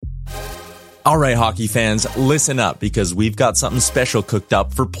All right, hockey fans, listen up because we've got something special cooked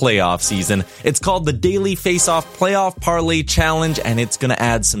up for playoff season. It's called the Daily Face-Off Playoff Parlay Challenge, and it's going to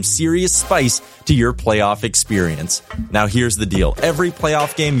add some serious spice to your playoff experience. Now, here's the deal. Every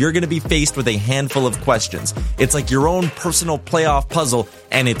playoff game, you're going to be faced with a handful of questions. It's like your own personal playoff puzzle,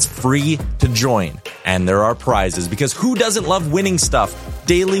 and it's free to join. And there are prizes, because who doesn't love winning stuff?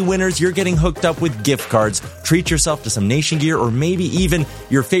 Daily winners, you're getting hooked up with gift cards. Treat yourself to some Nation gear or maybe even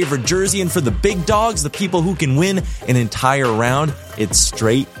your favorite jersey. And for the big dogs, the people who can win an entire round, it's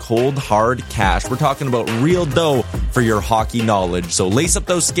straight, cold, hard cash. We're talking about real dough for your hockey knowledge. So lace up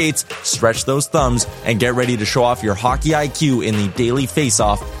those skates, stretch those thumbs, and get ready to show off your hockey IQ in the Daily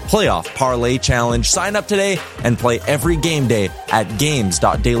Face-Off Playoff Parlay Challenge. Sign up today and play every game day at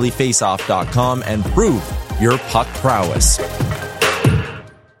games.dailyfaceoff.com and prove your puck prowess.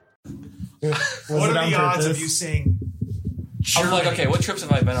 What are the odds of you saying Germany? I'm like, okay, what trips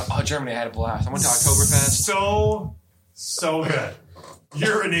have I been on? Oh, Germany, I had a blast. I went to Oktoberfest. So good.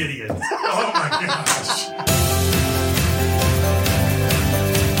 You're an idiot. Oh my gosh.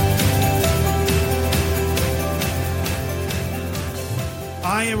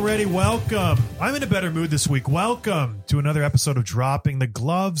 I am ready. Welcome. I'm in a better mood this week. Welcome to another episode of Dropping the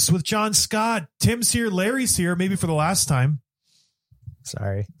Gloves with John Scott. Tim's here. Larry's here, maybe for the last time.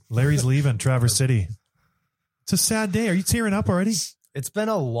 Sorry. Larry's leaving Traverse City. It's a sad day. Are you tearing up already? It's been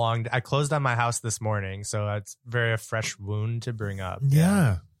a long day. I closed on my house this morning, so it's very a fresh wound to bring up.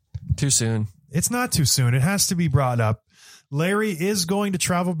 Yeah. Too soon. It's not too soon. It has to be brought up. Larry is going to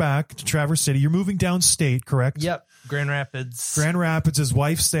travel back to Traverse City. You're moving downstate, correct? Yep. Grand Rapids. Grand Rapids. His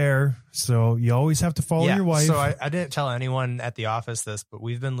wife's there, so you always have to follow your wife. So I didn't tell anyone at the office this, but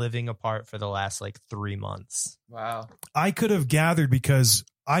we've been living apart for the last 3 months. Wow. I could have gathered because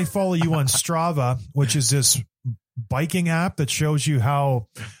I follow you on Strava, which is this biking app that shows you how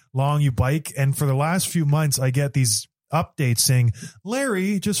long you bike. And for the last few months, I get these updates saying,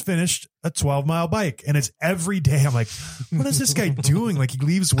 Larry just finished a 12-mile bike. And it's every day. I'm like, what is this guy doing? Like, he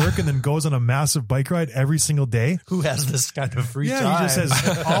leaves work and then goes on a massive bike ride every single day. Who has this kind of free time? Yeah, he just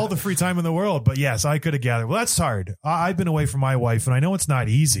has all the free time in the world. But yes, I could have gathered. Well, that's hard. I've been away from my wife, and I know it's not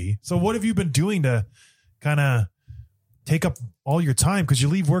easy. So what have you been doing to kind of take up all your time? Because you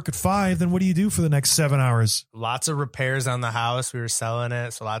leave work at 5, then what do you do for the next 7 hours? Lots of repairs on the house. We were selling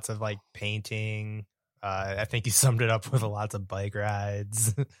it, so lots of painting. I think you summed it up with lots of bike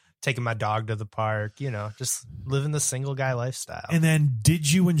rides, taking my dog to the park, just living the single guy lifestyle. And then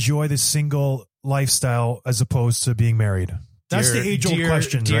did you enjoy the single lifestyle as opposed to being married? That's the age-old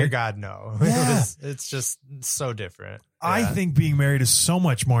question, dear right? God, no. Yeah. It's just so different. I think being married is so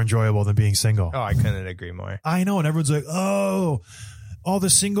much more enjoyable than being single. Oh, I couldn't agree more. I know, and everyone's like, oh, all the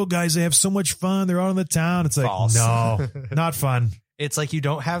single guys, they have so much fun. They're out in the town. It's like, false. No, not fun. It's like you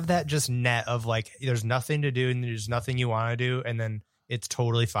don't have that just net of there's nothing to do and there's nothing you want to do. And then it's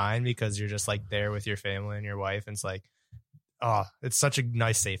totally fine because you're just there with your family and your wife. And it's it's such a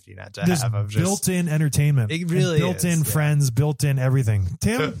nice safety net to There's have. Of just built-in entertainment. It really built-in friends, built-in everything.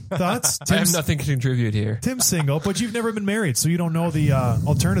 Tim, thoughts? I have nothing to contribute here. Tim's single, but you've never been married, so you don't know the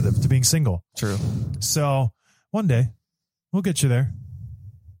alternative to being single. True. So one day, we'll get you there.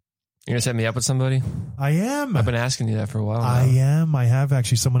 You're going to set me up with somebody? I am. I've been asking you that for a while now. I am. I have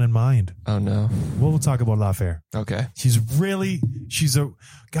actually someone in mind. Oh, no. We'll talk about it off air. Okay.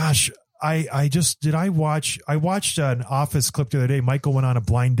 I watched an Office clip the other day. Michael went on a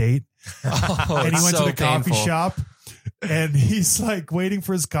blind date and he went to the coffee shop and he's waiting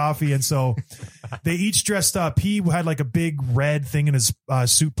for his coffee. And so they each dressed up. He had a big red thing in his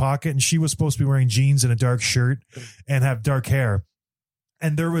suit pocket, and she was supposed to be wearing jeans and a dark shirt and have dark hair.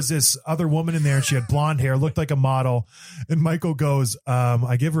 And there was this other woman in there, and she had blonde hair, looked like a model. And Michael goes,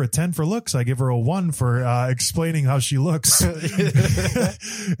 I give her a 10 for looks. I give her a 1 for explaining how she looks. And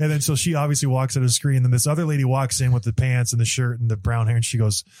then so she obviously walks at a screen. And then this other lady walks in with the pants and the shirt and the brown hair. And she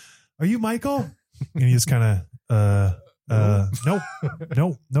goes, are you Michael? And he just kind of, no.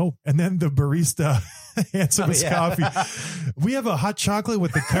 And then the barista hands him his coffee. We have a hot chocolate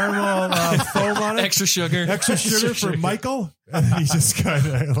with the caramel foam on it. Extra sugar for Michael. And then he just kind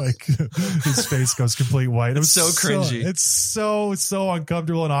of his face goes complete white. It was so cringy. It's so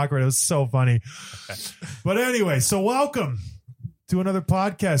uncomfortable and awkward. It was so funny. But anyway, so welcome to another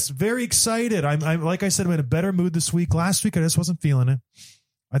podcast. Very excited. I'm like I said, I'm in a better mood this week. Last week I just wasn't feeling it.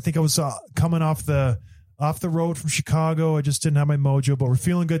 I think I was coming off the road from Chicago. I just didn't have my mojo, but we're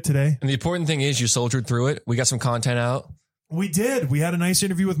feeling good today. And the important thing is you soldiered through it. We got some content out. We did. We had a nice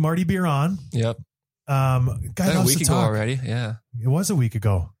interview with Marty Biron. Yep. Guy a week ago already. Yeah. It was a week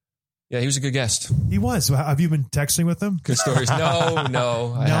ago. Yeah, he was a good guest. He was. Have you been texting with him? Good stories.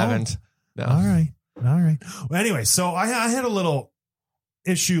 No, I haven't. No. All right. Well, anyway, so I had a little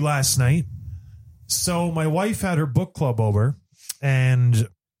issue last night. So my wife had her book club over and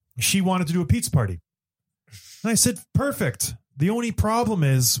she wanted to do a pizza party. And I said, perfect. The only problem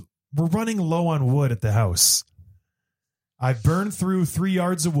is we're running low on wood at the house. I burned through 3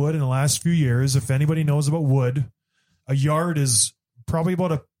 yards of wood in the last few years. If anybody knows about wood, a yard is probably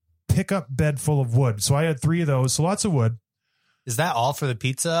about a pickup bed full of wood. So I had 3 of those. So lots of wood. Is that all for the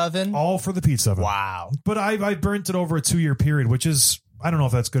pizza oven? All for the pizza oven. Wow. But I burnt it over a 2-year period, which is, I don't know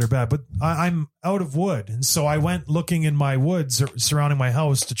if that's good or bad, but I'm out of wood. And so I went looking in my woods surrounding my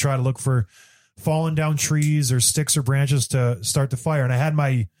house to try to look for fallen down trees or sticks or branches to start the fire. And I had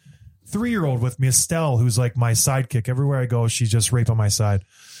my 3-year-old with me, Estelle, who's like my sidekick. Everywhere I go, she's just right by my side.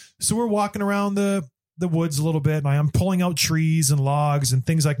 So we're walking around the woods a little bit, and I'm pulling out trees and logs and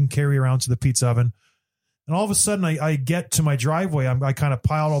things I can carry around to the pizza oven. And all of a sudden, I get to my driveway. I kind of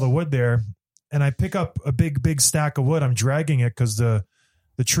piled all the wood there, and I pick up a big stack of wood. I'm dragging it because the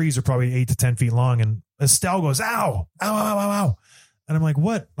trees are probably 8 to 10 feet long. And Estelle goes, ow, ow, ow, ow, ow. And I'm like,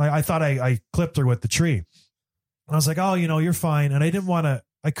 what? I thought I clipped her with the tree. And I was like, oh, you're fine. And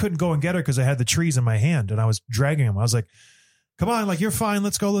I couldn't go and get her because I had the trees in my hand and I was dragging them. I was like, come on, like, you're fine.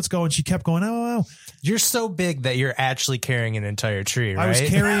 Let's go. And she kept going, oh. You're so big that you're actually carrying an entire tree, right? I was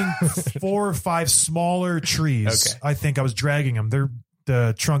carrying 4 or 5 smaller trees. Okay. I think I was dragging them.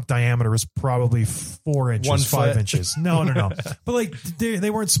 The trunk diameter was probably 4 inches, 1 5 foot. inches. No. But like,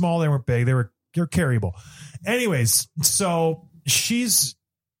 they weren't small. They weren't big. They're carryable. Anyways, so she's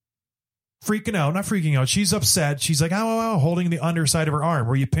freaking out, not freaking out. She's upset. She's like, ow, holding the underside of her arm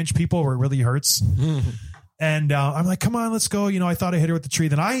where you pinch people where it really hurts. And I'm like, come on, let's go. I thought I hit her with the tree.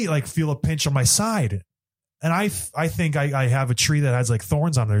 Then I like feel a pinch on my side. And I think I have a tree that has like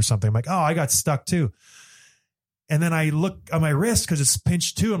thorns on it or something. I'm like, oh, I got stuck too. And then I look on my wrist because it's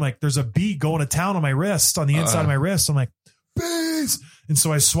pinched too. I'm like, there's a bee going to town on my wrist, on the inside of my wrist. I'm like, bees. And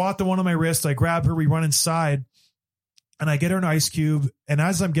so I swat the one on my wrist. I grab her. We run inside. And I get her an ice cube. And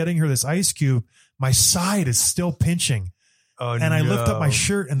as I'm getting her this ice cube, my side is still pinching. Oh, and I lift up my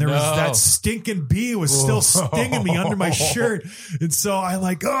shirt and there was that stinking bee was still stinging me under my shirt. And so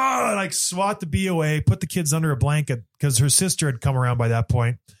I swat the bee away, put the kids under a blanket because her sister had come around by that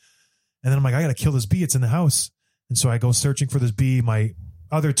point. And then I'm like, I got to kill this bee. It's in the house. And so I go searching for this bee. My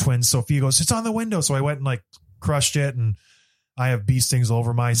other twin, Sophia, goes, it's on the window. So I went and like crushed it. And I have bee stings all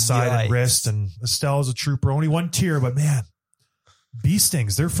over my side and wrist. And Estelle is a trooper. Only 1 tear, but man, bee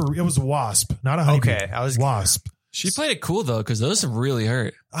stings. It was a wasp, not a honeybee. Okay, wasp. She played it cool though, because those really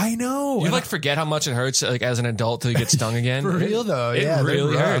hurt. I know. You forget how much it hurts like as an adult till you get stung again. For real though, it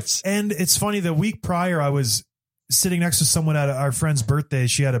really hurts. And it's funny. The week prior, I was sitting next to someone at our friend's birthday.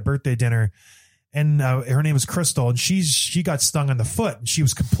 She had a birthday dinner, and her name was Crystal, and she got stung on the foot, and she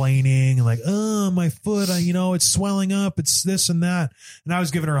was complaining and like, oh, my foot, it's swelling up, it's this and that, and I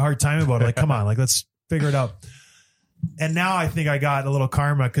was giving her a hard time about it. Like, come on, like let's figure it out. And now I think I got a little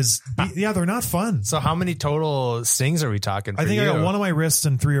karma because, they're not fun. So how many total stings are we talking for I think you? I got 1 on my wrist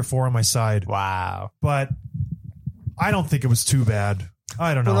and 3 or 4 on my side. Wow. But I don't think it was too bad.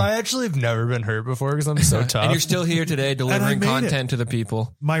 I don't know. Well, I actually have never been hurt before because I'm so tough. And you're still here today delivering content to the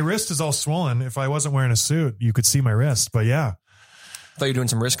people. My wrist is all swollen. If I wasn't wearing a suit, you could see my wrist. But yeah. I thought you were doing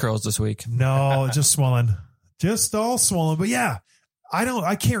some wrist curls this week. No, just swollen. Just all swollen. But yeah,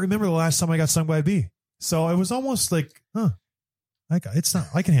 I can't remember the last time I got stung by a bee. So it was almost like, I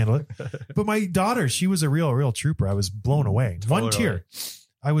can handle it. But my daughter, she was a real trooper. I was blown away. Totally. 1 tear.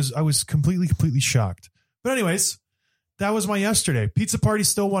 I was completely shocked. But anyways, that was my yesterday. Pizza party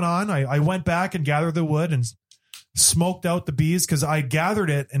still went on. I went back and gathered the wood and smoked out the bees because I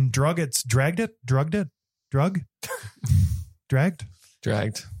gathered it and dragged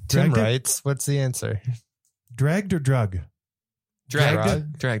Tim writes, what's the answer? Dragged or drug?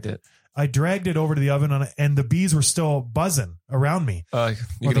 Dragged it. I dragged it over to the oven and the bees were still buzzing around me.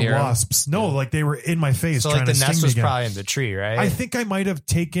 You or the wasps. No, like they were in my face. So trying like the to nest sting was me again. probably in the tree, right? I think I might have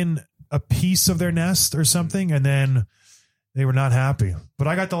taken a piece of their nest or something, and then they were not happy. But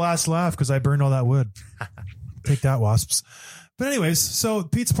I got the last laugh because I burned all that wood. Take that, wasps. But anyways, so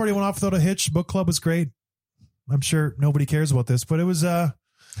pizza party went off without a hitch. Book club was great. I'm sure nobody cares about this, but it was, what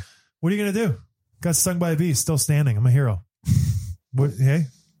are you going to do? Got stung by a bee, still standing. I'm a hero. Hey,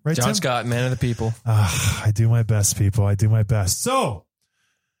 right, John Tim? Scott, man of the people. I do my best, people. I do my best. So,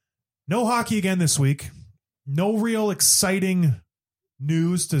 no hockey again this week. No real exciting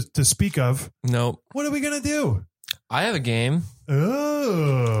news to speak of. Nope. What are we going to do? I have a game.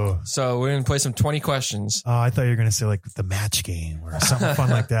 Oh. So we're going to play some 20 questions. I thought you were going to say like the match game or something fun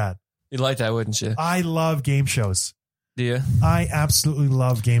like that. You'd like that, wouldn't you? I love game shows. Do you? I absolutely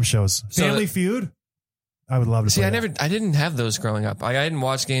love game shows. Family Feud. I would love to see. play I didn't have those growing up. I didn't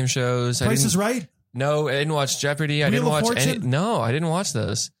watch game shows. Price is Right. No, I didn't watch Jeopardy. I didn't watch any. No, I didn't watch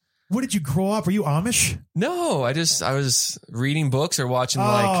those. What did you grow up? Were you Amish? No, I was reading books or watching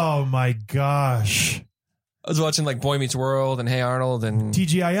Oh my gosh. I was watching like Boy Meets World and Hey Arnold and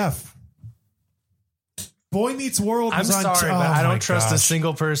TGIF. Boy Meets World. I'm sorry, but I don't trust a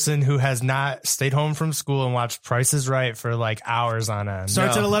single person who has not stayed home from school and watched Price is Right for like hours on end.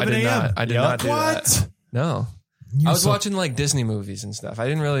 Starts at 11 a.m. I did not do what? That. No. I was watching like Disney movies and stuff. I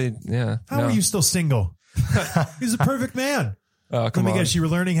didn't really, How are you still single? He's a perfect man. Oh, come on. Let me guess, you were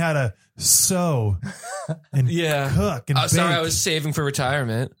learning how to sew and cook and bake. Sorry, I was saving for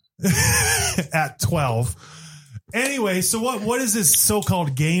retirement. At 12. Anyway, so what is this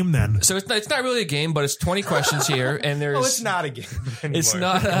so-called game then? So it's not really a game, but it's 20 questions here, and there's. Oh, it's not a game anymore. It's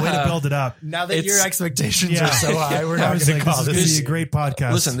not. Way to build it up. Now that your expectations are so high, we're not going to call this a great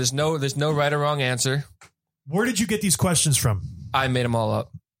podcast. Listen, there's no right or wrong answer. Where did you get these questions from? I made them all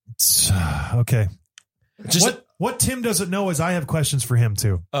up. Okay. What Tim doesn't know is I have questions for him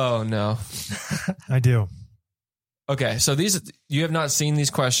too. Oh no, I do. Okay, so you have not seen these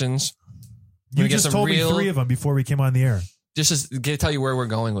questions. You just told me 3 of them before we came on the air. Just to tell you where we're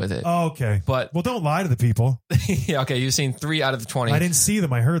going with it. Oh, okay. Well, don't lie to the people. Yeah, okay, you've seen 3 out of the 20. I didn't see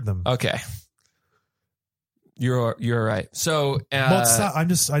them. I heard them. Okay. You're right. So stop. I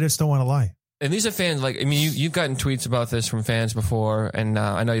just don't want to lie. And these are fans. Like, I mean, you've gotten tweets about this from fans before, and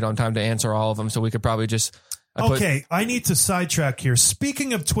I know you don't have time to answer all of them, so we could probably just. I need to sidetrack here.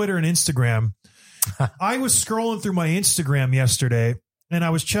 Speaking of Twitter and Instagram, I was scrolling through my Instagram yesterday, and I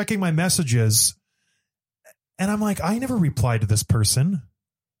was checking my messages, and I'm like, I never replied to this person.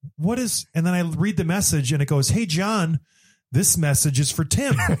 What is? And then I read the message, and it goes, "Hey, John, this message is for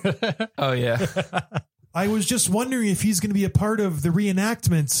Tim." Oh yeah. I was just wondering if he's going to be a part of the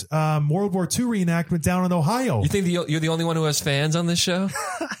reenactment, World War II reenactment down in Ohio. You think you're the only one who has fans on this show?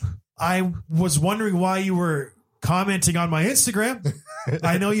 I was wondering why you were commenting on my Instagram.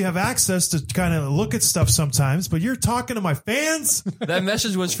 I know you have access to kind of look at stuff sometimes, but you're talking to my fans. That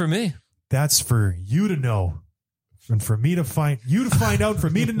message was for me. That's for you to know, and for me to find out, for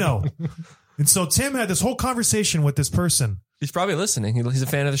me to know. And so Tim had this whole conversation with this person. He's probably listening. He's a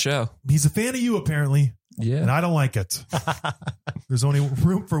fan of the show. He's a fan of you, apparently. Yeah. And I don't like it. There's only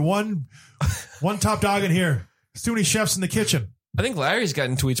room for one top dog in here. There's too many chefs in the kitchen. I think Larry's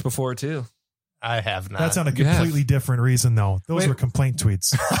gotten tweets before, too. I have not. That's on a completely different reason, though. Those were complaint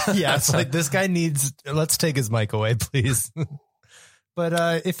tweets. Yeah, it's like this guy needs. Let's take his mic away, please.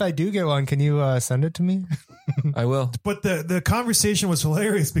 But if I do get one, can you send it to me? I will. But the conversation was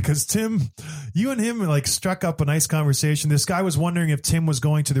hilarious because Tim, you and him like struck up a nice conversation. This guy was wondering if Tim was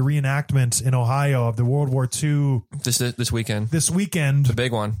going to the reenactment in Ohio of the World War II this weekend. This weekend, the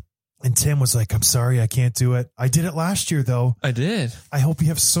big one. And Tim was like, "I'm sorry, I can't do it. I did it last year, though. I did. I hope you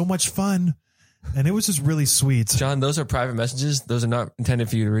have so much fun." And it was just really sweet. John, those are private messages. Those are not intended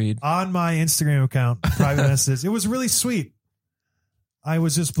for you to read. On my Instagram account, private messages. It was really sweet. I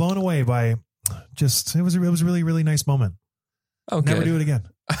was just blown away by it was a really, really nice moment. Oh, never do it again.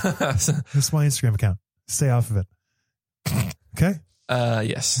 This is my Instagram account. Stay off of it. Okay?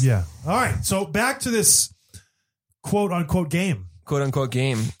 Yes. Yeah. All right. So back to this quote unquote game. Quote unquote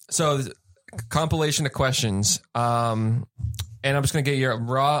game. So compilation of questions. And I'm just going to get your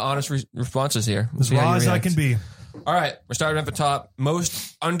raw, honest responses here. As raw as I can be. All right. We're starting at the top.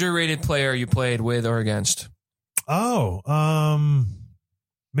 Most underrated player you played with or against? Oh,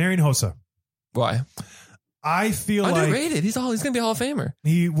 Marian Hossa. Why? I feel underrated. He's going to be a Hall of Famer.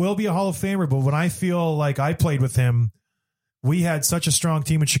 He will be a Hall of Famer, but when I feel like I played with him, we had such a strong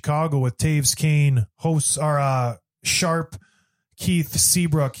team in Chicago with Taves, Kane, Sharp, Keith,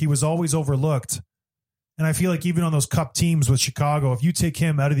 Seabrook. He was always overlooked. And I feel like even on those cup teams with Chicago, if you take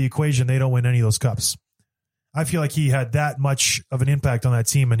him out of the equation, they don't win any of those cups. I feel like he had that much of an impact on that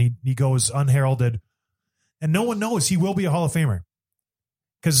team, and he goes unheralded. And no one knows he will be a Hall of Famer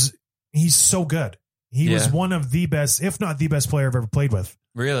because he's so good. He was one of the best, if not the best player I've ever played with.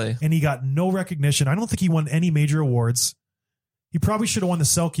 Really? And he got no recognition. I don't think he won any major awards. He probably should have won the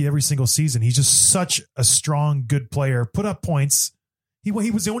Selke every single season. He's just such a strong, good player. Put up points. He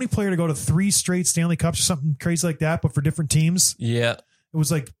was the only player to go to 3 straight Stanley Cups or something crazy like that, but for different teams. Yeah. It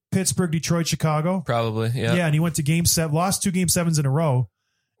was like Pittsburgh, Detroit, Chicago. Probably, yeah. Yeah, and he went to Game 7, lost 2 Game 7s in a row.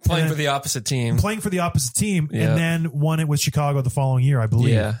 Playing for the opposite team. And then won it with Chicago the following year, I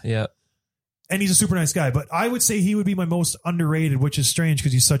believe. Yeah. And he's a super nice guy. But I would say he would be my most underrated, which is strange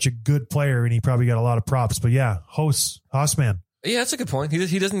because he's such a good player and he probably got a lot of props. But yeah, Hoss man. Yeah, that's a good point.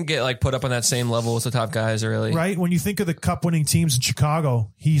 He doesn't get like put up on that same level as the top guys, really. Right? When you think of the cup winning teams in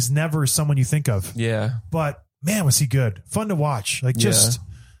Chicago, he's never someone you think of. Yeah. But man, was he good. Fun to watch. Like just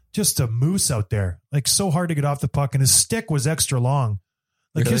a moose out there. Like so hard to get off the puck. And his stick was extra long.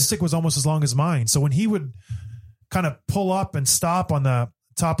 Like his stick was almost as long as mine. So when he would kind of pull up and stop on the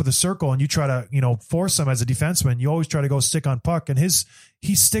top of the circle and you try to, force him as a defenseman, you always try to go stick on puck, and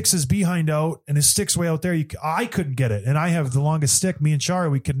he sticks his behind out and his stick's way out there. I couldn't get it. And I have the longest stick. Me and Chara,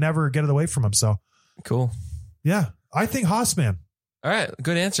 we could never get it away from him. So cool. Yeah. I think Hossman. All right.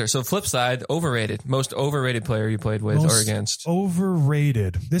 Good answer. So flip side, overrated. Most overrated player you played with or against?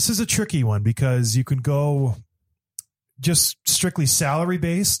 Overrated. This is a tricky one because you can go just strictly salary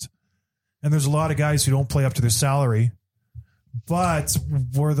based. And there's a lot of guys who don't play up to their salary. But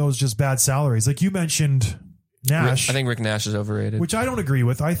were those just bad salaries? Like you mentioned Nash. I think Rick Nash is overrated. Which I don't agree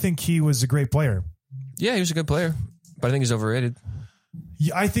with. I think he was a great player. Yeah, he was a good player. But I think he's overrated.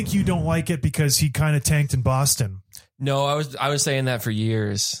 Yeah, I think you don't like it because he kind of tanked in Boston. No, I was saying that for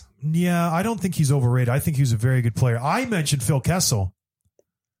years. Yeah, I don't think he's overrated. I think he was a very good player. I mentioned Phil Kessel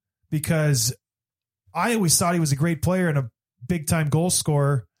because I always thought he was a great player and a big-time goal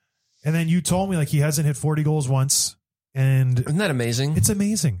scorer. And then you told me like he hasn't hit 40 goals once. And isn't that amazing? It's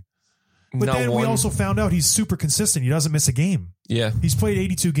amazing. But Not then one. we also found out he's super consistent. He doesn't miss a game. Yeah. He's played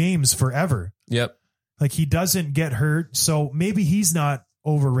 82 games forever. Yep. Like he doesn't get hurt. So maybe he's not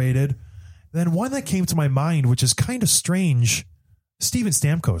overrated. Then one that came to my mind, which is kind of strange, Steven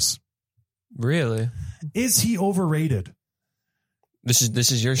Stamkos. Really? Is he overrated? This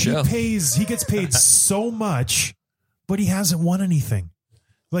is your show. He gets paid so much, but he hasn't won anything.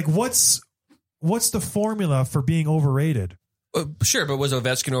 Like what's the formula for being overrated? Sure, but was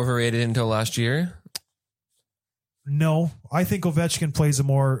Ovechkin overrated until last year? No, I think Ovechkin plays a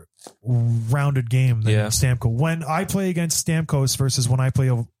more rounded game than Stamkos. When I play against Stamkos versus when I play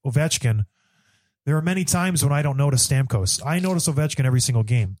Ovechkin, there are many times when I don't notice Stamkos. I notice Ovechkin every single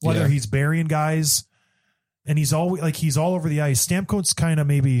game, whether he's burying guys and he's all over the ice. Stamkos kind of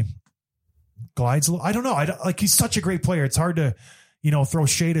maybe glides a little. I don't know. He's such a great player. It's hard to, throw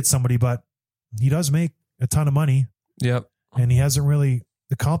shade at somebody, but he does make a ton of money. Yep. And he hasn't really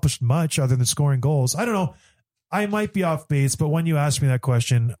accomplished much other than scoring goals. I don't know. I might be off base, but when you ask me that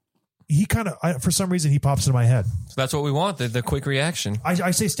question, he kind of, for some reason, he pops into my head. So that's what we want, the quick reaction.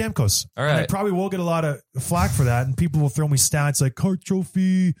 I say Stamkos. All right. And I probably will get a lot of flack for that, and people will throw me stats like Hart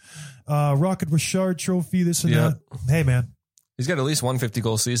Trophy, Rocket Richard Trophy, this and that. Hey, man. He's got at least 150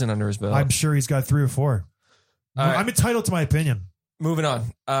 goal season under his belt. I'm sure he's got 3 or 4. Right. I'm entitled to my opinion. Moving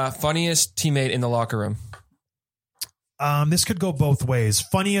on. Funniest teammate in the locker room. This could go both ways.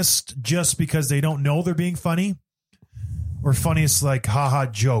 Funniest just because they don't know they're being funny, or funniest like haha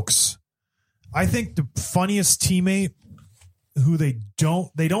jokes. I think the funniest teammate who they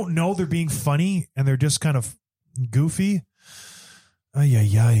don't know they're being funny and they're just kind of goofy.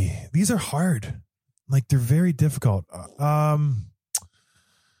 These are hard. Like they're very difficult.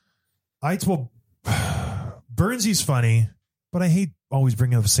 Burnsy's funny, but I hate always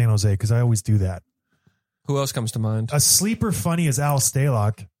bringing up San Jose because I always do that. Who else comes to mind? A sleeper funny is Al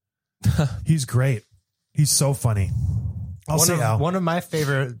Stalock. He's great. He's so funny. One of my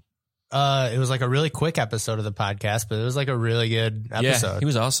favorite. It was like a really quick episode of the podcast, but it was like a really good episode. Yeah, he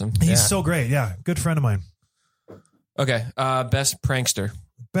was awesome. He's so great. Yeah, good friend of mine. Okay, best prankster.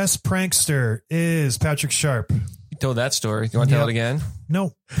 Best prankster is Patrick Sharp. You told that story. You want to tell it again?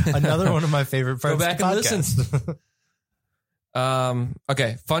 No. Another one of my favorite parts. Go back and listen.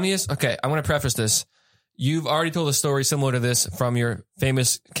 Okay, funniest. Okay, I want to preface this. You've already told a story similar to this from your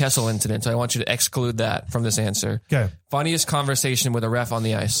famous Kessel incident, so I want you to exclude that from this answer. Okay. Funniest conversation with a ref on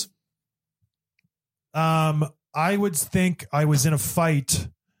the ice. I would think I was in a fight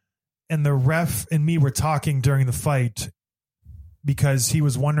and the ref and me were talking during the fight because he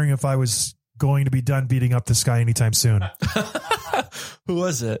was wondering if I was going to be done beating up this guy anytime soon. Who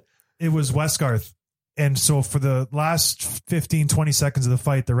was it? It was Westgarth. And so for the last 15, 20 seconds of the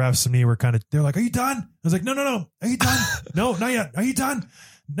fight, the refs and me were they're like, are you done? I was like, no. Are you done? No, not yet. Are you done?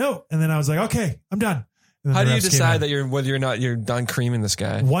 No. And then I was like, okay, I'm done. How do you decide that whether or not you're done creaming this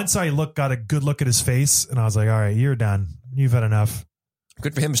guy? Once I got a good look at his face and I was like, all right, you're done. You've had enough.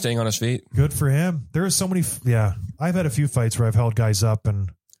 Good for him staying on his feet. Good for him. There are so many. I've had a few fights where I've held guys up and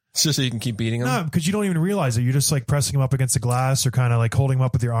just so you can keep beating them. No, because you don't even realize it. You're just like pressing them up against the glass or kind of like holding them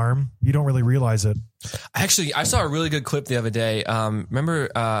up with your arm. You don't really realize it. Actually, I saw a really good clip the other day. Remember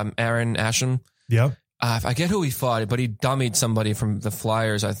Aaron Asham? Yep. I forget who he fought, but he dummied somebody from the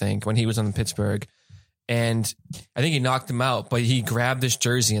Flyers, I think, when he was on Pittsburgh. And I think he knocked him out, but he grabbed his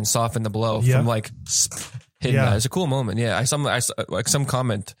jersey and softened the blow from like hidden. Yeah. It's a cool moment. Yeah. I saw like some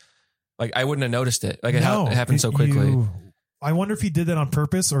comment, like I wouldn't have noticed it. Like it happened so quickly. I wonder if he did that on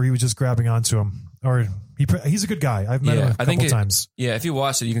purpose or he was just grabbing onto him. Or he's a good guy. I've met him a couple times. Yeah, if you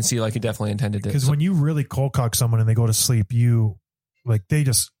watch it, you can see like he definitely intended it. Because when you really cold cock someone and they go to sleep, they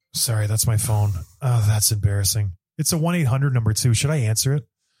just, sorry, that's my phone. Oh, that's embarrassing. It's a 1-800 number too. Should I answer it?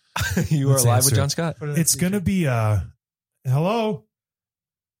 You are live with John Scott. It's going to be, hello?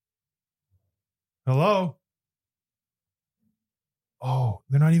 Hello? Oh,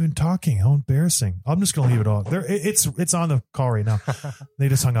 they're not even talking. How embarrassing. I'm just going to leave it all. It's on the call right now. They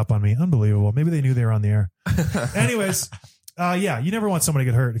just hung up on me. Unbelievable. Maybe they knew they were on the air. Anyways, you never want somebody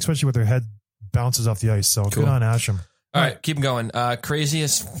to get hurt, especially with their head bounces off the ice. So Good on Asham. All right, keep going.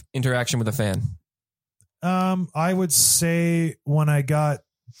 Craziest interaction with a fan? I would say when I got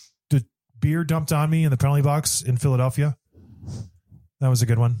the beer dumped on me in the penalty box in Philadelphia. That was a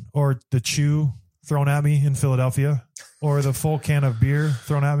good one. Or the chew thrown at me in Philadelphia. Or the full can of beer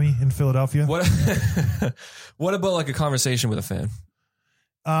thrown at me in Philadelphia. What about like a conversation with a fan?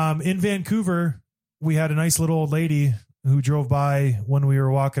 In Vancouver, we had a nice little old lady who drove by when we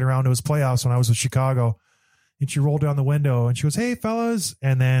were walking around. It was playoffs when I was with Chicago. And she rolled down the window and she goes, "Hey, fellas,"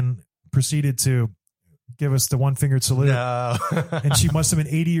 and then proceeded to give us the one-fingered salute. No. And she must have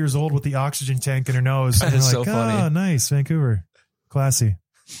been 80 years old with the oxygen tank in her nose. And That's like, so funny. Oh, nice, Vancouver. Classy.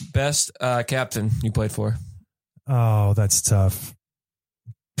 Best captain you played for? Oh, that's tough.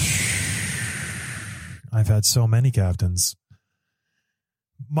 I've had so many captains.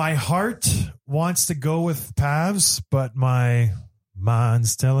 My heart wants to go with Pavs, but my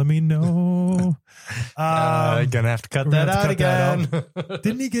mind's telling me no. Gonna have to cut that out again.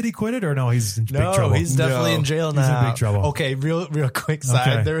 Didn't he get acquitted or no? He's in big trouble. He's definitely in jail now. He's in big trouble. Okay, real quick side.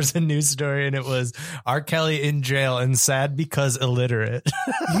 Okay. There was a news story and it was R. Kelly in jail and sad because illiterate.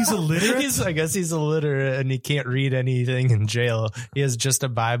 He's illiterate? I guess he's illiterate and he can't read anything in jail. He has just a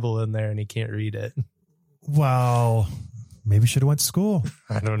Bible in there and he can't read it. Well, maybe should have went to school.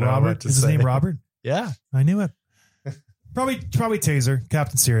 I don't know. Robert, is his name Robert? Yeah. I knew it. Probably Taser,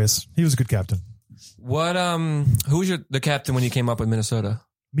 Captain Sirius. He was a good captain. What who was the captain when you came up with Minnesota?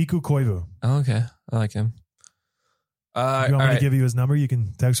 Miku Koivu. Oh, okay. I like him. You want me to give you his number? You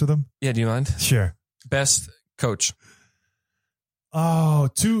can text with him? Yeah, do you mind? Sure. Best coach? Oh,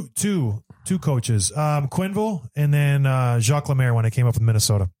 two coaches. Quenneville and then Jacques Lemaire when I came up with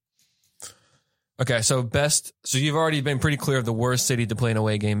Minnesota. Okay, so you've already been pretty clear of the worst city to play an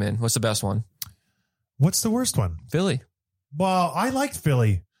away game in. What's the best one? What's the worst one? Philly. Well, I liked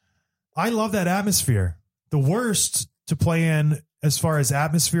Philly. I love that atmosphere. The worst to play in as far as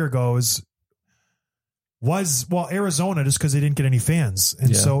atmosphere goes was, Arizona, just because they didn't get any fans.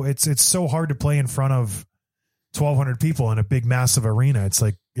 And so it's so hard to play in front of 1,200 people in a big, massive arena. It's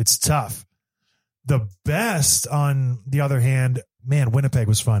like, it's tough. The best, on the other hand, man, Winnipeg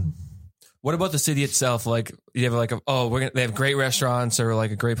was fun. What about the city itself? Like, you have like they have great restaurants or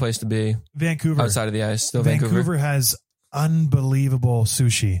like a great place to be. Vancouver. Outside of the ice. Still Vancouver has unbelievable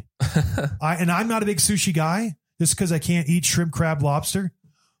sushi. I'm not a big sushi guy just because I can't eat shrimp, crab, lobster.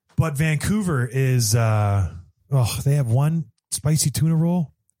 But Vancouver is, they have one spicy tuna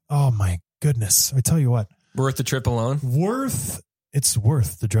roll. Oh my goodness. I tell you what. Worth the trip alone? It's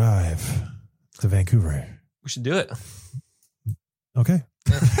worth the drive to Vancouver. We should do it. Okay.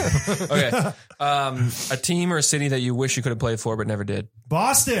 Okay. A team or a city that you wish you could have played for but never did?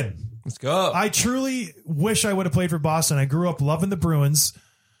 Boston. Let's go. I truly wish I would have played for Boston. I grew up loving the Bruins,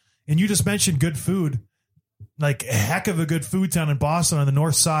 and you just mentioned good food. Like a heck of a good food town in Boston on the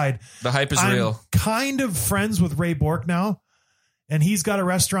north side. The hype is real. Kind of friends with Ray Bork now, and he's got a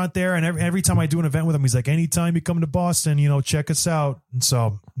restaurant there, and every time I do an event with him, he's like, anytime you come to Boston, check us out. And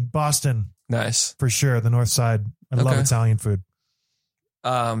so Boston. Nice. For sure, the north side. I love Italian food.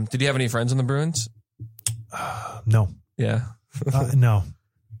 Did you have any friends on the Bruins? No. Yeah. No,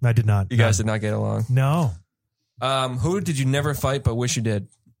 I did not. You guys did not get along. No. Who did you never fight but wish you did?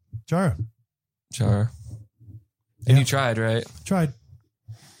 Chara. And you tried, right? Tried.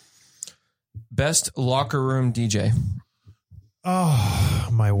 Best locker room DJ. Oh,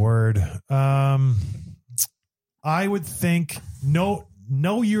 my word. I would think no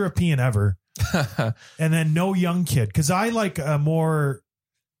European ever. And then no young kid. Because I like a more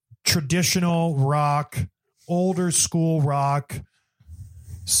traditional rock, older school rock.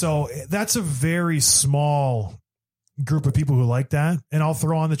 So that's a very small group of people who like that. And I'll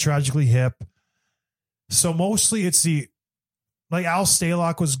throw on the Tragically Hip. So mostly it's like Al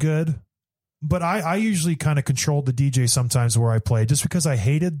Stalock was good. But I usually kind of controlled the DJ sometimes where I play, just because I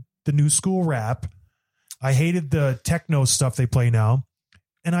hated the new school rap. I hated the techno stuff they play now.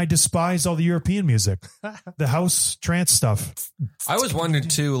 and I despise all the European music, the house trance stuff. I was wondering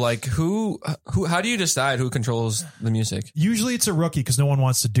too, like how do you decide who controls the music? Usually it's a rookie because no one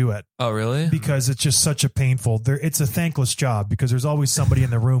wants to do it. Oh, really? Because it's just such a painful. It's a thankless job because there's always somebody in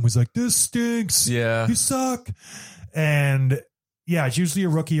the room who's like, "This stinks. Yeah, you suck." And yeah, it's usually a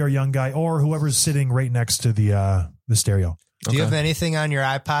rookie or a young guy or whoever's sitting right next to the stereo. Do you have anything on your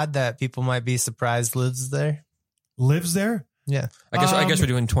iPod that people might be surprised lives there? Lives there? Yeah. I guess we're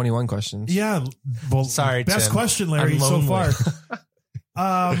doing 21 questions. Yeah. Well, sorry, best Tim. question, Larry, so far.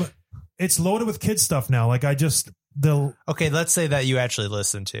 It's loaded with kid stuff now. Like okay, let's say that you actually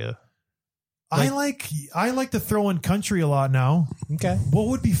listen to. I like to throw in country a lot now. Okay. What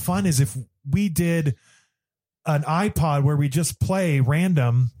would be fun is if we did an iPod where we just play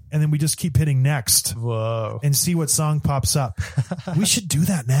random and then we just keep hitting next. Whoa. And see what song pops up. We should do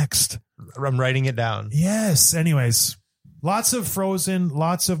that next. I'm writing it down. Yes. Anyways, lots of Frozen,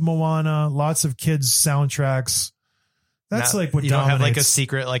 lots of Moana, lots of kids soundtracks. That's like what you dominates. don't have like a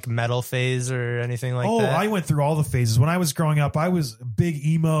secret like metal phase or anything like that. Oh, I went through all the phases. When I was growing up, I was big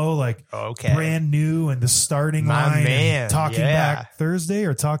emo, like Brand New and the Starting Line. Man. Talking Back Thursday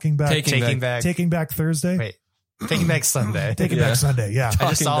or Taking Back Thursday. Wait, Taking Back Sunday. Taking Back Sunday. Yeah. I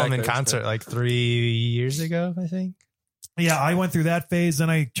just saw him in concert like 3 years ago, I think. Yeah, I went through that phase. Then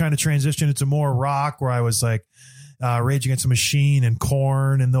I tried to transition into more rock where I was like Rage Against the Machine and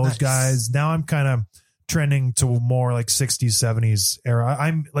Korn and those guys. Now I'm kind of trending to more like 60s, 70s era.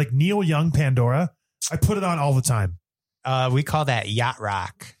 I'm like Neil Young, Pandora. I put it on all the time. We call that yacht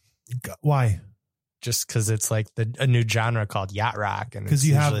rock. Why? Just because it's like a new genre called yacht rock. And because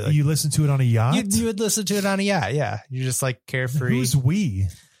you listen to it on a yacht? You would listen to it on a yacht, yeah. You're just like carefree. Who's we?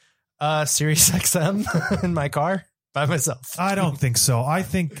 Sirius XM in my car by myself. I don't think so. I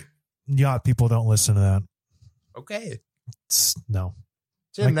think yacht people don't listen to that. Okay. No.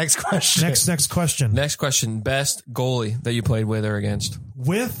 Jim, next question. Next question. Next question. Best goalie that you played with or against?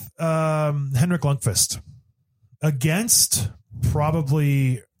 With Henrik Lundqvist. Against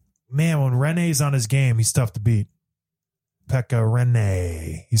probably, man, when Rene's on his game, he's tough to beat. Pekka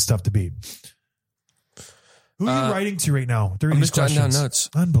Rene. He's tough to beat. Who are you writing to right now? I'm just jotting down notes.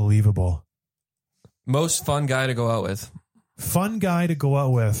 Unbelievable. Most fun guy to go out with? Fun guy to go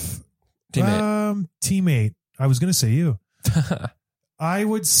out with? Teammate. Teammate. I was going to say you. I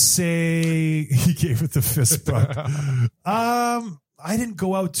would say he gave it the fist bump. I didn't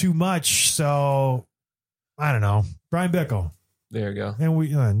go out too much, so I don't know. Brian Bickle. There you go. And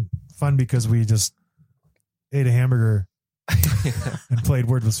we fun because we just ate a hamburger and played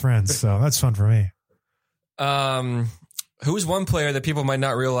Word with Friends. So that's fun for me. Who's one player that people might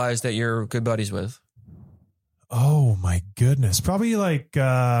not realize that you're good buddies with? Oh my goodness. Probably like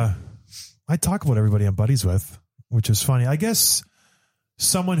I talk about everybody I'm buddies with, which is funny. I guess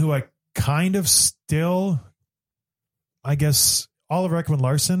someone who I kind of still, Oliver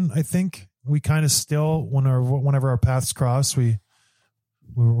Ekman-Larsson, I think we kind of still, whenever our paths cross, we're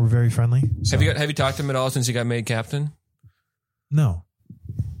very friendly. So. Have you talked to him at all since he got made captain? No.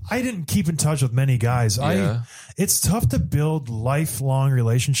 I didn't keep in touch with many guys. Yeah. It's tough to build lifelong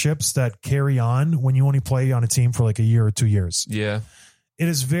relationships that carry on when you only play on a team for like a year or 2 years. Yeah. It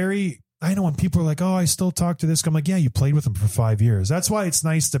is very, I know when people are like, oh, I still talk to this guy. I'm like, yeah, you played with him for 5 years. That's why it's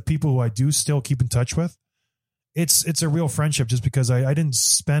nice that people who I do still keep in touch with. It's a real friendship just because I didn't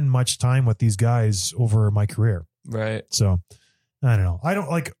spend much time with these guys over my career. Right. So I don't know. I don't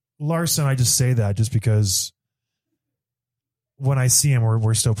like Larson. I just say that just because when I see him,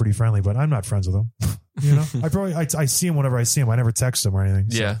 we're still pretty friendly, but I'm not friends with him. You know, I see him whenever I see him. I never text him or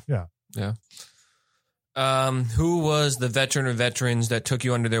anything. So, yeah. Who was the veteran or veterans that took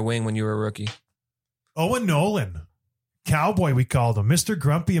you under their wing when you were a rookie? Owen Nolan, Cowboy, we called him. Mr.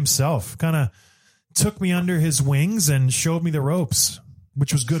 Grumpy himself kind of took me under his wings and showed me the ropes,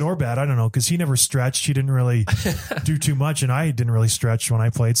 which was good or bad. I don't know, because he never stretched. He didn't really do too much, and I didn't really stretch when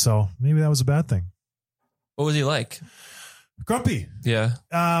I played, so maybe that was a bad thing. What was he like? Grumpy. Yeah.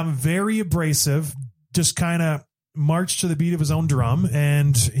 Very abrasive, just kind of marched to the beat of his own drum,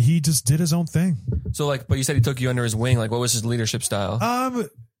 and he just did his own thing. So, but you said he took you under his wing. Like, what was his leadership style?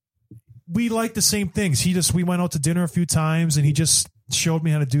 We liked the same things. We went out to dinner a few times, and he just showed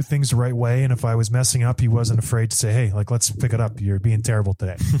me how to do things the right way. And if I was messing up, he wasn't afraid to say, hey, let's pick it up. You're being terrible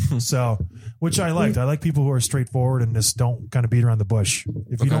today. So, which I liked. I like people who are straightforward and just don't kind of beat around the bush.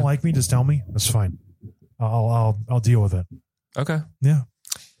 If you don't like me, just tell me. That's fine. I'll deal with it. Okay. Yeah.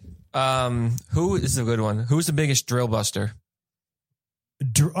 Who is a good one? Who's the biggest drill buster?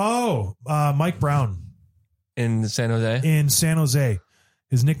 Mike Brown in San Jose.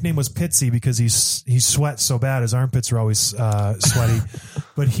 His nickname was Pitsy because he sweat so bad. His armpits are always sweaty.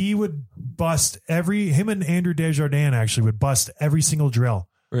 But he would bust him and Andrew Desjardins actually would bust every single drill.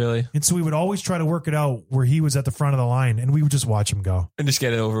 Really? And so we would always try to work it out where he was at the front of the line, and we would just watch him go. And just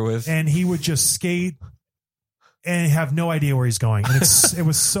get it over with. And he would just skate and have no idea where he's going. And it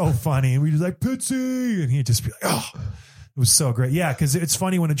was so funny. And we'd be like, Pitsy! And he'd just be like, oh. It was so great. Yeah, because it's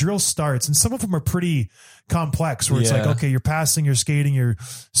funny when a drill starts, and some of them are pretty complex where it's like, okay, you're passing, you're skating, you're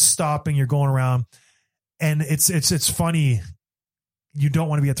stopping, you're going around. And it's funny. You don't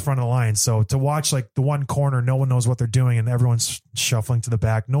want to be at the front of the line. So to watch like the one corner, no one knows what they're doing and everyone's shuffling to the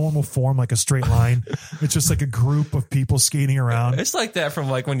back. No one will form like a straight line. It's just like a group of people skating around. It's like that from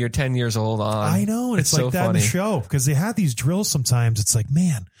like when you're 10 years old on. I know. And it's like so that funny. In the show because they have these drills sometimes. It's like,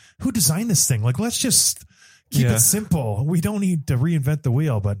 man, who designed this thing? Like, let's just keep it simple. We don't need to reinvent the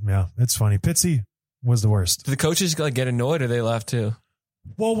wheel, but yeah, it's funny. Pitsy was the worst. Do the coaches like get annoyed or they laugh too?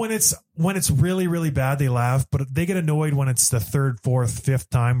 Well, when it's really, really bad, they laugh, but they get annoyed when it's the third, fourth,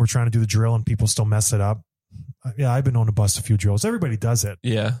 fifth time we're trying to do the drill and people still mess it up. Yeah, I've been known to bust a few drills. Everybody does it.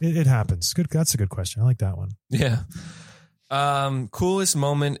 Yeah. It happens. Good. That's a good question. I like that one. Yeah. Coolest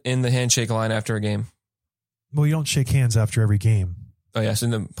moment in the handshake line after a game? Well, you don't shake hands after every game. Oh, yes, in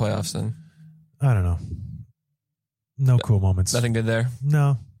the playoffs then. I don't know. No cool moments. Nothing good there?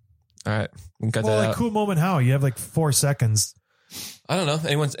 No. All right. We can cut that out. Cool moment how? You have like 4 seconds. I don't know.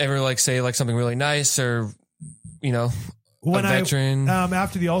 Anyone's ever like say like something really nice or, you know, a veteran?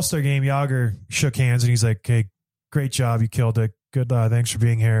 After the All-Star game, Yager shook hands and he's like, hey, great job. You killed it. Good. Thanks for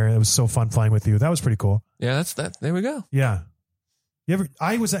being here. It was so fun playing with you. That was pretty cool. Yeah, that's that. There we go. Yeah.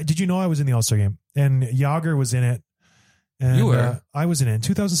 Did you know I was in the All-Star game and Yager was in it? And, you were? I was in it in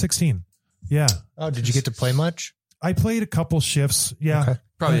 2016. Yeah. Oh, did you get to play much? I played a couple shifts. Yeah. Okay.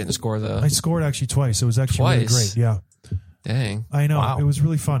 Probably didn't score though. I scored actually twice. It was actually really great. Yeah. Dang. I know. Wow. It was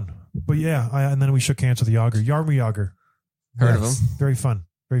really fun. But yeah, and then we shook hands with Yager. Jaromir Yager. Heard of him. Very fun.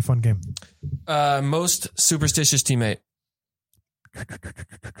 Very fun game. Most superstitious teammate?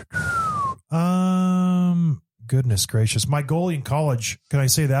 Goodness gracious. My goalie in college. Can I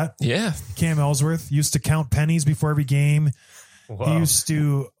say that? Yeah. Cam Ellsworth used to count pennies before every game. Whoa. He used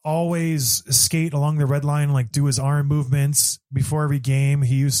to always skate along the red line, like do his arm movements before every game.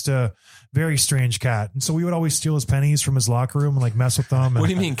 He used to, very strange cat. And so we would always steal his pennies from his locker room and like mess with them. What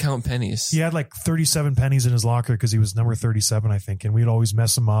do you mean count pennies? He had like 37 pennies in his locker because he was number 37, I think. And we'd always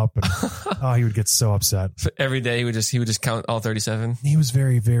mess him up. And he would get so upset. Every day he would just count all 37. He was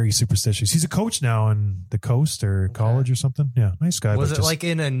very, very superstitious. He's a coach now in the Coast or college or something. Yeah. Nice guy. Was it like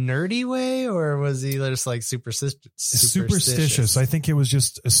in a nerdy way or was he just like superstitious? I think it was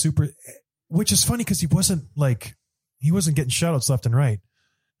just which is funny because he wasn't getting shutouts left and right.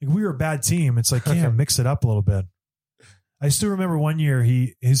 Like we were a bad team. It's like, mix it up a little bit. I still remember one year,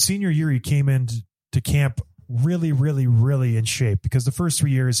 his senior year, he came in to camp really, really, really in shape because the first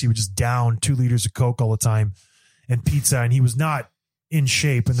 3 years he would just down 2 liters of Coke all the time and pizza, and he was not in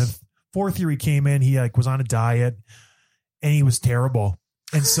shape. And the 4th year he came in, he like was on a diet and he was terrible.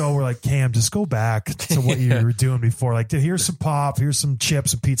 And so we're like, Cam, just go back to what you were doing before. Like, here's some pop, here's some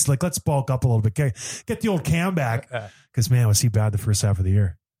chips and pizza. Like, let's bulk up a little bit. Get the old Cam back. Because, man, was he bad the first half of the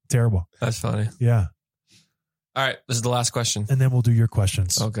year. Terrible. That's funny. Yeah. All right. This is the last question. And then we'll do your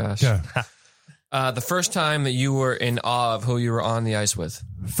questions. Oh, gosh. Yeah. The first time that you were in awe of who you were on the ice with?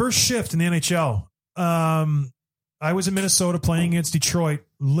 First shift in the NHL. I was in Minnesota playing against Detroit.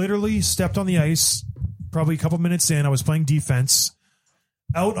 Literally stepped on the ice probably a couple minutes in. I was playing defense.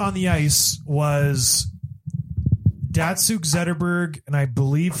 Out on the ice was Datsuk, Zetterberg, and I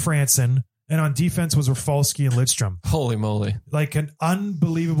believe Franson. And on defense was Rafalski and Lidstrom. Holy moly. Like an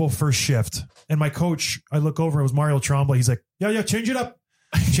unbelievable first shift. And my coach, I look over, it was Mario Tremblay. He's like, yeah, change it up.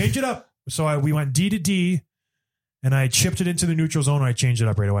 Change it up. So we went D to D, and I chipped it into the neutral zone, and I changed it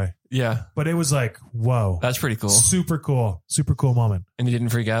up right away. Yeah. But it was like, whoa. That's pretty cool. Super cool. Super cool moment. And you didn't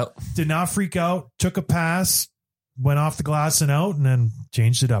freak out? Did not freak out. Took a pass, went off the glass and out, and then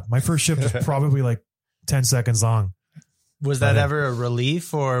changed it up. My first shift was probably like 10 seconds long. Was that ever a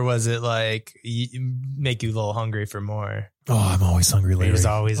relief, or was it like make you a little hungry for more? Oh, I'm always hungry, Larry. He's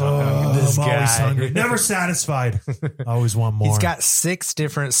always hungry. This guy. Always hungry. Never satisfied. I always want more. He's got 6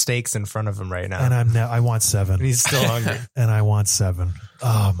 different steaks in front of him right now. And I want 7. And he's still hungry. And I want 7.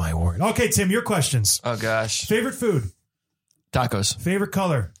 Oh, my word. Okay, Tim, your questions. Oh, gosh. Favorite food? Tacos. Favorite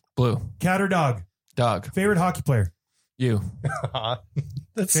color? Blue. Cat or dog? Dog. Favorite hockey player? You.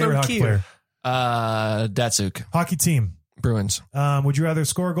 That's favorite so hockey cute. Player? Datsuk. Hockey team? Bruins. Would you rather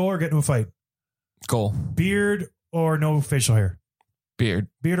score a goal or get into a fight? Goal. Beard or no facial hair? Beard.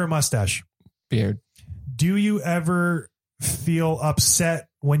 Beard or mustache? Beard. Do you ever feel upset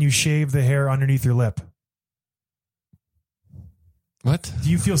when you shave the hair underneath your lip? What? Do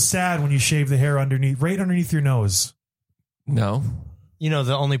you feel sad when you shave the hair right underneath your nose? No. You know,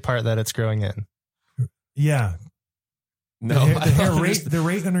 the only part that it's growing in. Yeah. No. The hair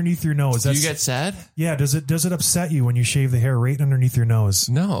right underneath your nose. Do you get sad? Yeah. Does it upset you when you shave the hair right underneath your nose?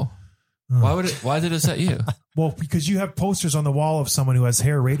 No. Oh. Why did it upset you? Well, because you have posters on the wall of someone who has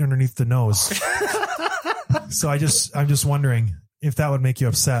hair right underneath the nose. So I'm just wondering if that would make you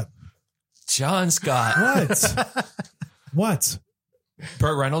upset. John Scott. What?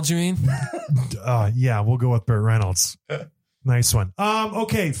 Burt Reynolds, you mean? Yeah, we'll go with Burt Reynolds. Nice one.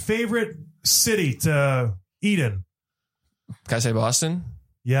 Okay, favorite city to eat in? Can I say Boston?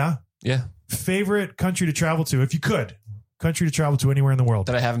 Yeah? Yeah. Favorite country to travel to, if you could. Country to travel to anywhere in the world.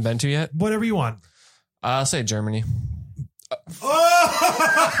 That I haven't been to yet? Whatever you want. I'll say Germany.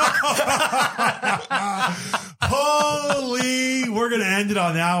 Holy, we're going to end it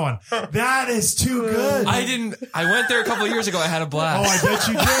on that one. That is too good. I went there a couple of years ago. I had a blast. Oh, I bet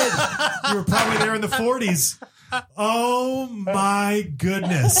you did. You were probably there in the 40s. Oh my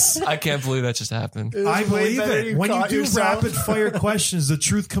goodness. I can't believe that just happened. I believe it. When you do rapid fire questions, the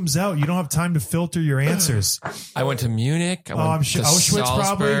truth comes out. You don't have time to filter your answers. I went to Munich. I'm sure Auschwitz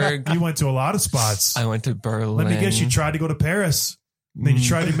probably. You went to a lot of spots. I went to Berlin. Let me guess, you tried to go to Paris. Then you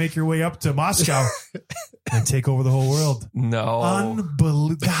tried to make your way up to Moscow and take over the whole world. No.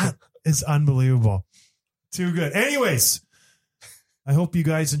 That is unbelievable. Too good. Anyways, I hope you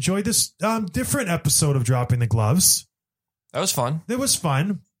guys enjoyed this different episode of Dropping the Gloves. That was fun. It was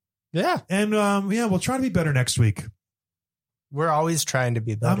fun. Yeah. And we'll try to be better next week. We're always trying to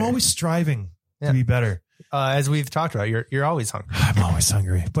be better. I'm always striving to be better. As we've talked about, you're always hungry. I'm always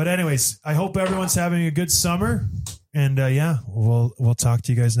hungry. But anyways, I hope everyone's having a good summer. And we'll talk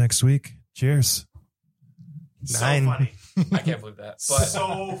to you guys next week. Cheers. 9. So funny. I can't believe that. But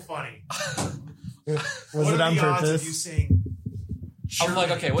so funny. Was it on purpose? You saying I'm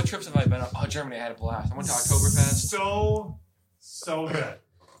like, okay, what trips have I been on? Oh, Germany, I had a blast. I went to Oktoberfest. So good.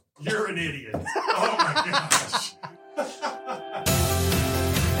 You're an idiot. Oh my gosh.